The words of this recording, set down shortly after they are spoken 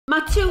My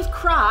tooth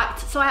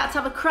cracked, so I had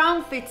to have a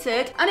crown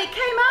fitted, and it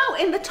came out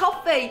in the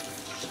toffee.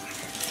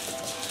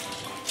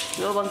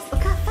 Your one's...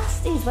 Look how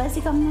fast he is. Where's he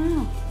gone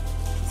now?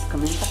 He's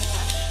coming back.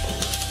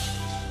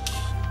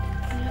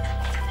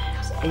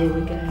 Here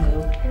we go.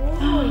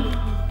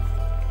 Oh.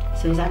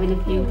 So he's having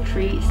a few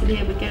treats, and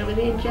here we go with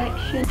the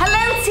injection.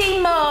 Hello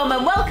Team Mum,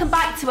 and welcome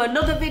back to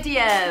another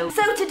video.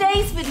 So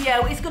today's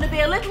video is going to be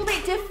a little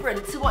bit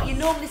different to what you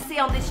normally see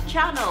on this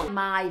channel.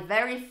 My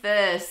very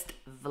first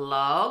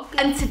vlog.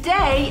 And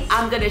today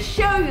I'm going to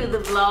show you the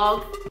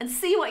vlog and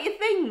see what you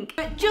think.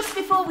 But just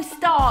before we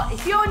start,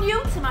 if you're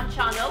new to my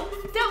channel,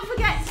 don't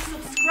forget to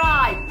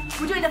subscribe.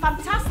 We're doing a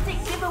fantastic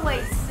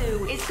giveaway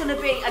soon. It's going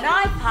to be an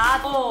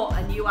iPad or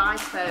a new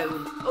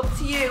iPhone. Up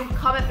to you,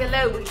 comment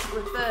below which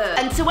you prefer.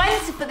 And to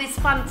enter for this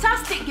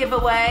fantastic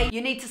giveaway,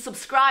 you need to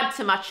subscribe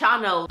to my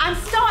channel. I'm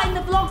starting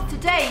the vlog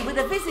today with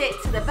a visit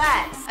to the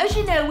vets. As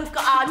you know, we've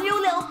got our new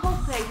little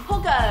puppy,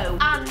 Puggo,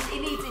 and he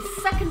needs his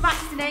second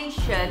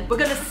vaccination. We're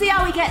going to see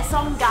how he gets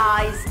on,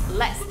 guys.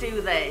 Let's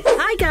do this.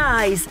 Hi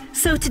guys,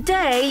 so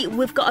today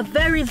we've got a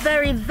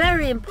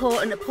very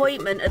important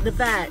appointment at the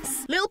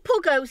vets. Little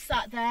Puggo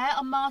sat there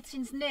on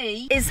Martin's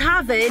knee is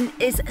having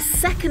his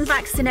second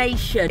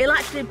vaccination. He'll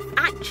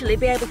actually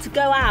be able to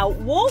go out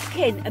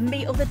walking and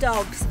meet other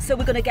dogs. So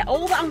we're going to get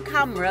all that on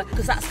camera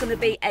because that's going to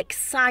be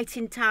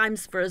exciting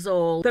times for us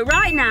all. But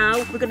right now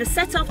we're going to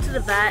set off to the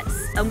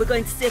vets and we're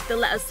going to see if they'll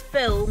let us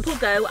film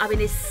Puggo having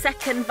his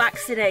second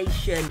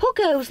vaccination.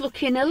 Puggo's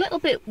looking a little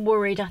bit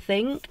worried, I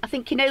think. I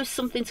think he knows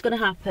something's going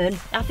to happen.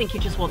 I think he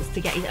just wants to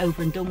get it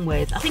over and done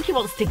with. I think he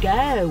wants to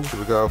go. Should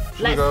we go?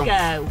 Let's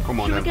go. Come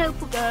on then. Should we go,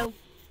 Puggo?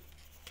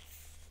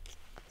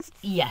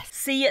 Yes.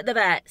 See you at the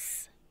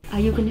vets. Are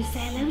you going to say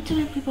hello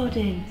to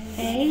everybody?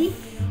 Hey?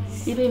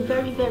 You've been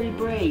very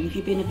brave.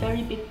 You've been a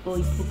very big boy,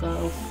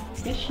 Puggo.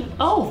 Yes, you...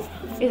 Oh!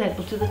 He's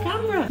able to the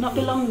camera. Not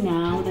be long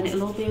now, then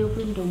it'll all be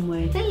over and done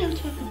with. Say hello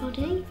to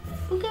everybody.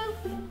 Puggo.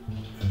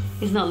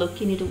 He's not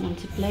looking, he don't want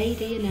to play,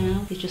 do you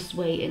now? He's just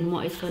waiting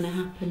what is going to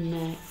happen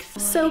next.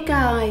 So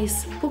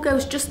guys,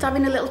 Puggo's just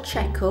having a little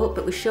check-up,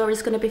 but we're sure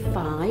he's going to be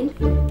fine.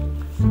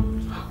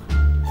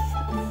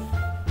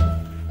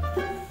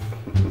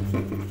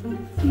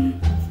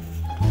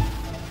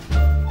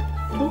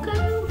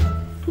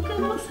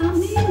 Puggo, what's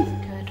happening?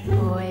 Good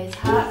boy, his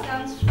heart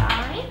sounds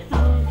fine.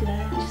 Oh,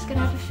 glad. Just going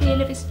to have a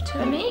feel of his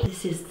tummy.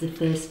 This is the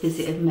first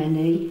visit of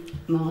many,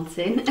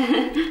 Martin.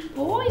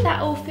 Boy,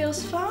 that all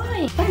feels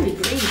fine. Very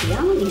greedy,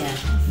 aren't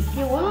you?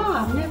 You are.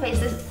 I've never.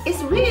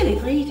 It's really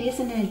greedy,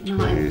 isn't it,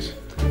 Martin? It is.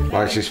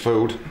 Likes his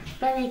food.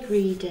 Very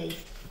greedy.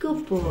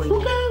 Good boy.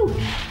 Puggo,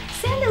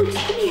 say hello.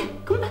 Come here.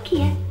 Come back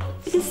here.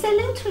 You can say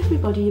hello to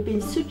everybody. You've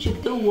been such a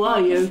good boy.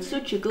 You're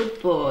such a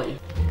good boy.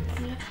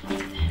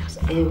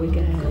 Here we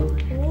go.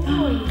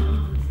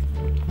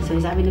 So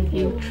he's having a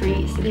few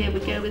treats, and here we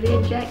go with the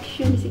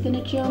injection. Is he going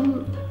to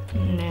jump?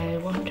 No,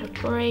 what a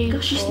brave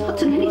Gosh, he's boy. not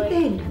done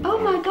anything. Oh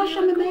my gosh,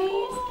 I'm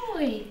amazed.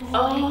 Boy.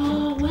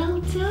 Oh, well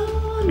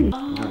done.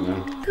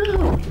 Oh,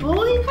 good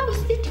boy.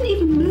 He didn't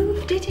even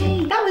move, did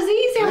he? That was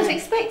easy. I was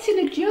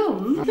expecting a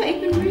jump. I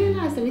don't even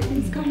realise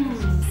anything's gone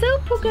on. So,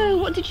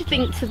 Puggo, what did you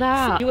think to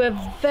that? You were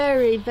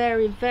very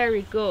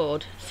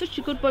good. Such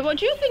a good boy. What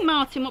do you think,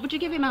 Martin? What would you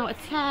give him out of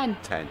 10?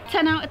 10.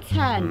 10 out of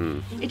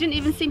 10. He didn't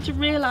even seem to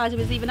realise he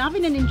was even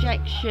having an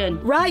injection.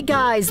 Right,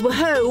 guys, we're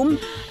home.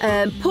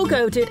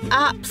 Puggo did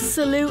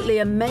absolutely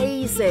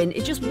amazing.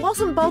 He just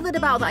wasn't bothered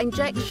about that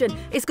injection.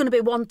 It's going to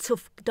be one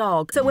tough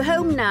dog. So we're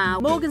home now.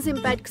 Morgan's in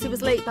bed because he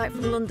was late back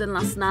from London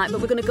last night, but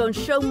we're going to go and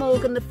show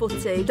Morgan the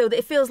footy so that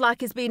it feels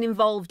like he's been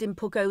involved in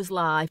Puggo's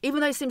life,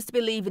 even though he seems to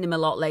be leaving him a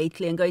lot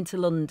lately and going to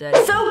London.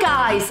 So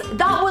guys,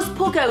 that was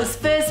Puggo's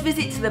first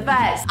visit to the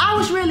vets. I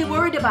was really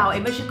worried about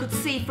him, as you could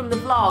see from the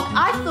vlog.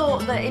 I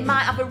thought that he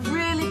might have a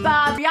really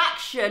bad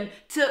reaction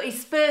to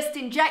his first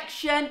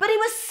injection, but he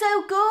was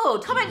so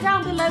good. Comment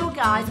down below,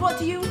 guys. What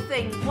do you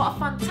think? What a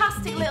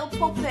fantastic little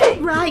puppy.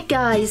 Right,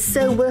 guys,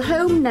 so we're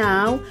home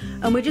now,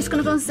 and we're just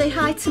going to go and say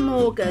hi to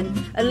Morgan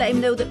and let him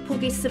know that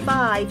Puggy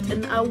survived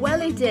and how well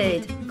he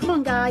did. Come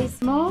on,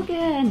 guys.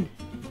 Morgan.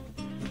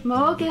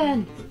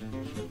 Morgan.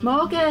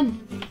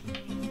 Morgan.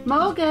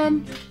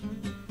 Morgan.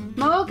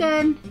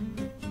 Morgan.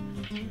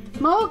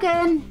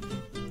 Morgan.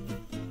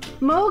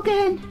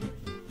 Morgan.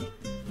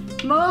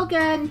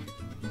 Morgan.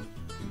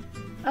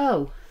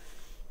 Oh.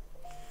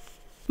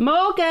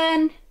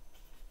 Morgan.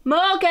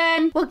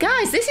 Morgan! Well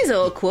guys, this is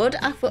awkward.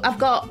 I've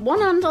got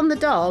one hand on the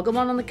dog and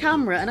one on the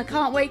camera and I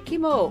can't wake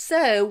him up.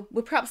 So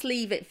we'll perhaps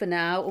leave it for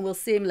now and we'll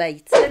see him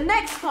later. The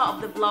next part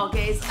of the vlog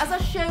is, as I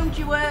showed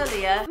you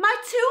earlier, my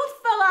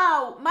tooth fell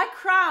out. My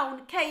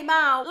crown came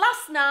out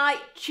last night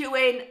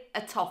chewing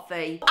a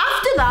toffee.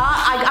 After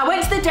that, I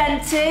went to the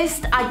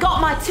dentist, I got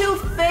my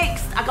tooth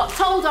fixed, I got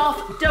told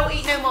off, don't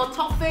eat no more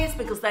toffees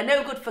because they're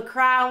no good for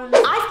crowns.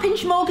 I've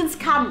pinched Morgan's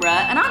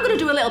camera and I'm going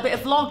to do a little bit of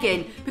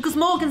vlogging because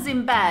Morgan's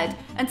in bed.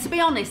 And to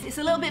be honest, it's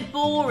a little bit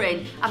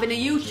boring having a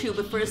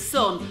YouTuber for a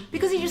son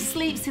because he just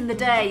sleeps in the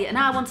day and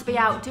I want to be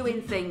out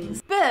doing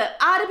things. But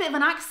I had a bit of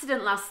an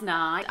accident last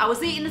night. I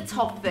was eating a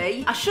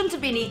toffee. I shouldn't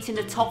have been eating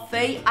a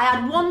toffee. I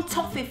had one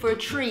toffee for a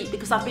treat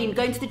because I've been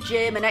going to the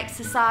gym and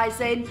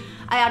exercising.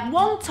 I had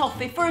one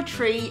toffee for a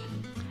treat,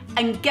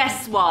 and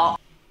guess what?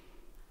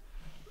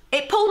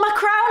 It pulled my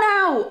crown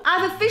out.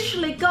 I've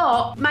officially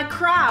got my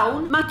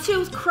crown, my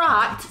tooth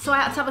cracked, so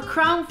I had to have a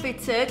crown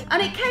fitted, and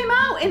it came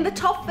out in the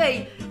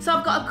toffee. So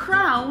I've got a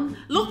crown.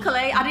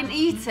 Luckily, I didn't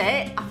eat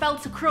it. I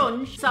felt a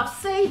crunch, so I've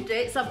saved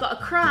it. So I've got a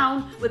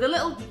crown with a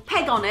little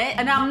peg on it,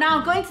 and I'm now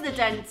going to the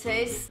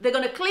dentist. They're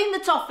gonna clean the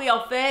toffee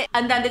off it,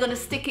 and then they're gonna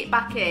stick it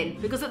back in.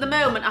 Because at the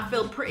moment, I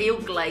feel pretty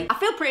ugly. I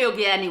feel pretty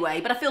ugly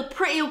anyway, but I feel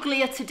pretty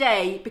uglier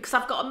today because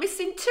I've got a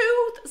missing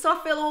tooth, so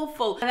I feel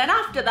awful. And then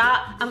after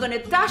that, I'm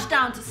gonna dash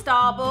down to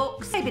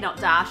Starbucks, maybe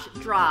not dash,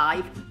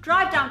 drive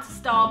down to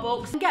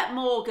Starbucks and get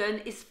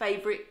Morgan his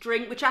favourite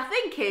drink, which I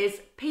think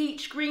is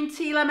peach green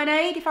tea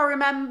lemonade, if I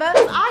remember.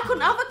 I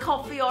couldn't have a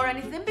coffee or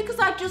anything because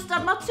I just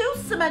had my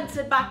tooth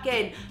cemented back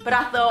in, but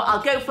I thought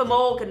I'll go for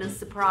Morgan and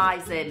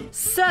surprise him.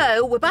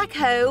 So we're back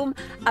home.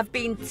 I've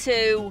been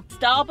to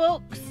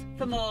Starbucks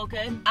for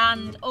Morgan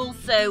and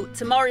also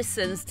to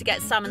Morrison's to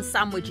get salmon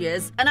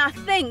sandwiches, and I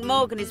think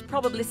Morgan is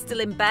probably still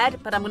in bed,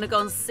 but I'm gonna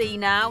go and see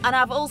now. And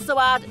I've also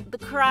had the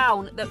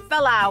crown that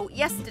fell out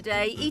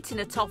yesterday eating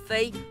a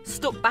toffee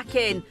stuck back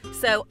in,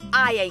 so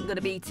I ain't gonna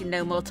be eating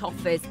no more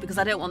toffees because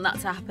I don't want that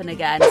to happen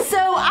again.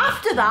 So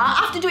after that,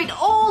 after doing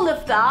all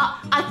of that,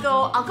 I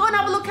thought I'll go and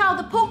have a look how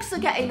the pugs are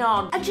getting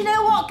on. And you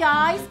know what,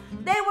 guys?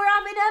 They were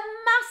having a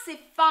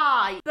massive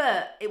fight,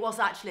 but it was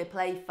actually a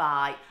play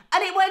fight.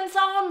 And it went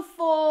on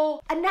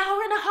for an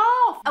hour and a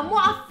half. And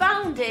what I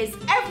found is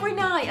every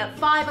night at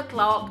 5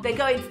 o'clock, they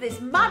go into this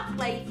mad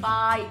play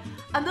fight,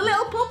 and the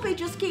little puppy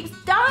just keeps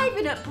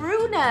diving at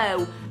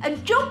Bruno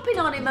and jumping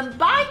on him and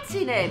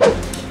biting him.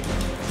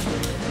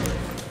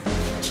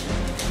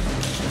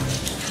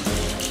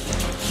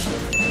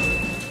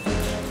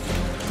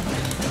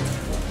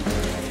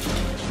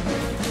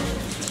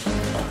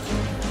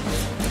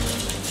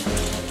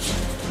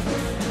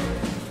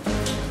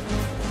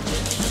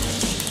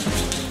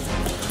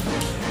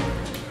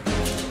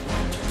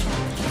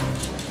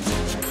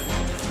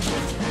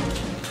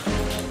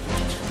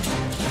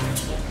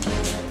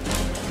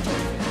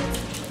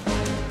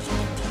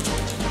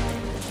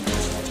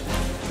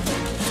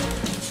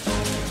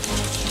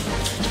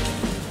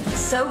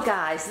 So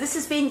guys, this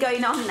has been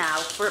going on now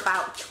for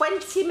about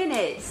 20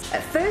 minutes.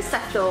 At first I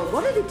thought,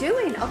 what are they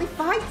doing? Are they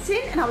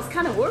fighting? And I was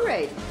kind of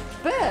worried.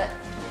 But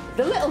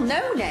the little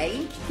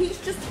no-name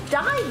keeps just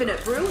diving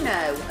at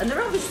Bruno, and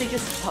they're obviously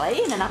just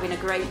playing and having a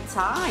great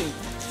time.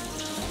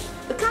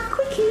 Look how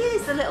quick he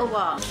is, the little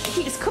one.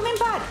 He keeps coming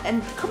back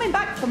and coming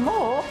back for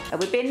more.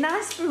 And we're being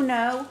nice,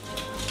 Bruno.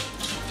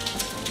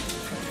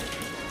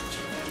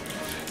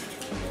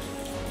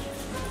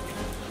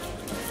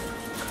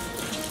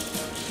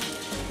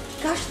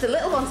 Gosh, the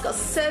little one's got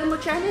so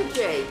much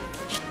energy.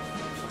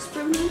 What's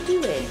Bruno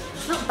doing?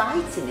 He's not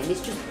biting him,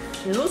 he's just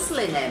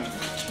nuzzling him.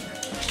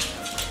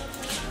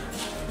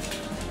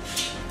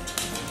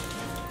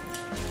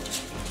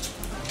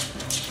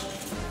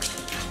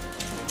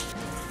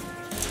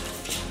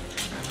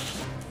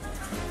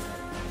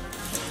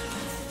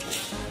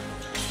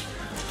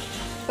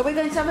 Are we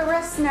going to have a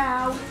rest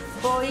now,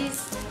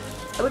 boys?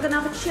 Are we going to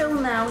have a chill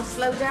now and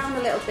slow down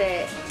a little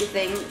bit, do you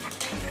think?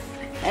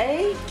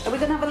 Hey, are we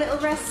going to have a little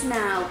rest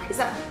now? Is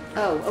that...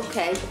 Oh,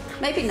 okay.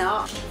 Maybe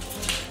not.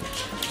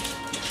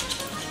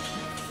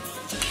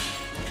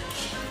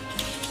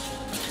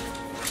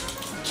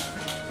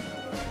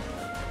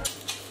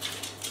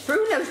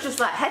 Bruno's just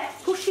like head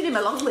pushing him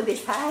along with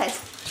his head.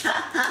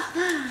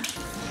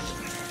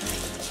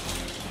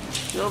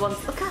 Your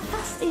one's... Look how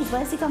fast he is.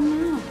 Where's he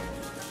gone now?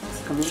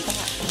 He's coming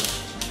back.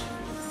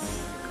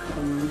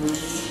 Coming back.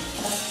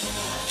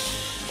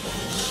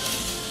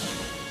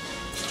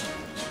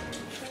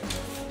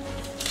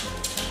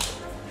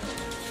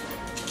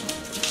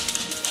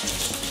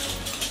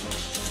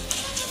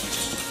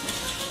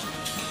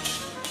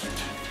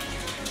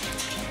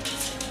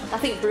 I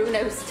think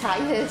Bruno's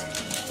tired.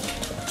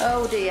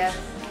 Oh dear.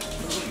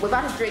 We've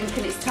had a drink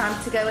and it's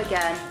time to go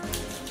again.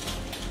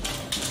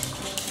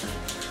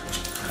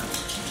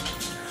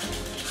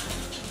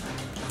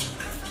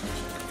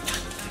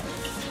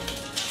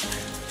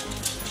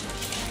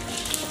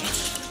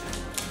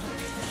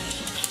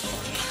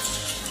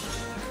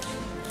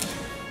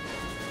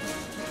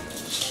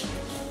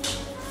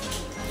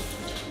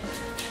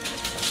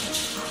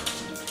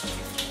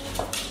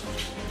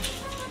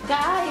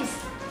 Guys,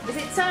 is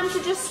it time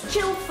to just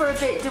chill for a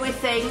bit, do we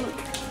think?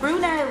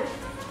 Bruno,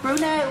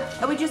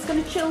 are we just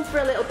going to chill for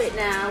a little bit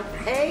now?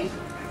 Hey,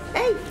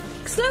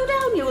 slow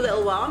down, you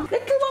little one.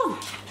 Little one,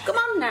 come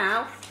on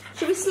now.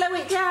 Should we slow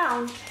it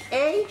down,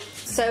 eh?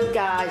 So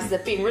guys,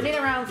 they've been running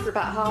around for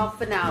about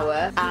half an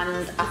hour,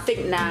 and I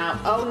think now,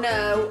 oh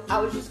no, I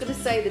was just going to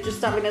say they're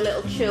just having a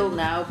little chill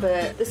now,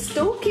 but they're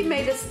stalking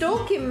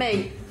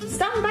me.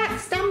 Stand back,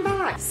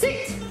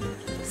 sit.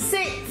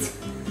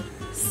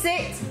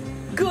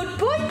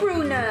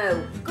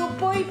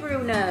 boy,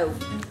 Bruno.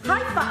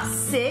 High five.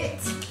 Sit.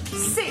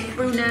 Sit,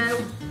 Bruno.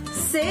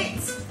 Sit.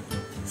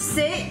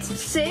 Sit.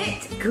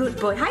 Sit. Good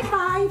boy. High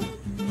five.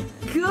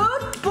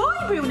 Good boy,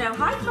 Bruno.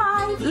 High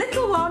five.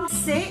 Little one.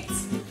 Sit.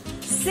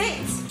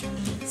 Sit.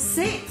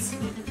 Sit.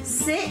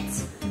 Sit.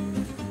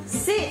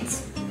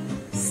 Sit.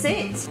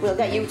 Sit. We'll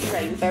get you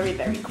trained very,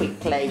 very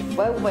quickly,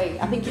 won't we?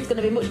 I think he's going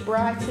to be much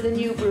brighter than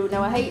you,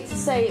 Bruno. I hate to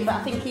say it, but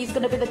I think he's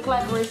going to be the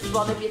cleverest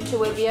one of you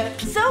two of you.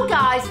 So,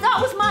 guys, that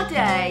was my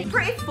day.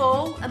 Pretty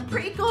full and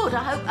pretty good.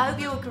 I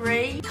hope you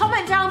agree.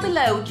 Comment down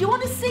below. Do you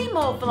want to see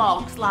more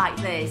vlogs like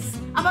this?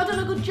 Have I done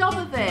a good job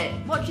of it?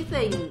 What do you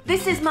think?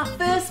 This is my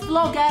first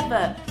vlog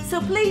ever,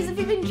 so please, if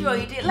you've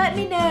enjoyed it, let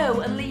me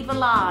know and leave a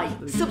like.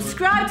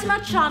 Subscribe to my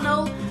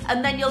channel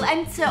and then you'll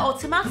enter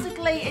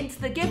automatically into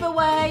the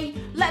giveaway.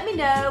 Let me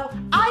know,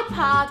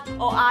 iPad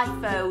or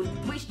iPhone,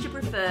 which do you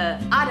prefer?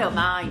 I don't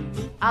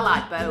mind. I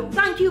like both.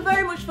 Thank you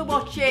very much for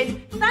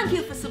watching. Thank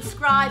you for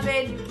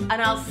subscribing,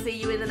 and I'll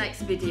see you in the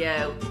next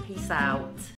video. Peace out.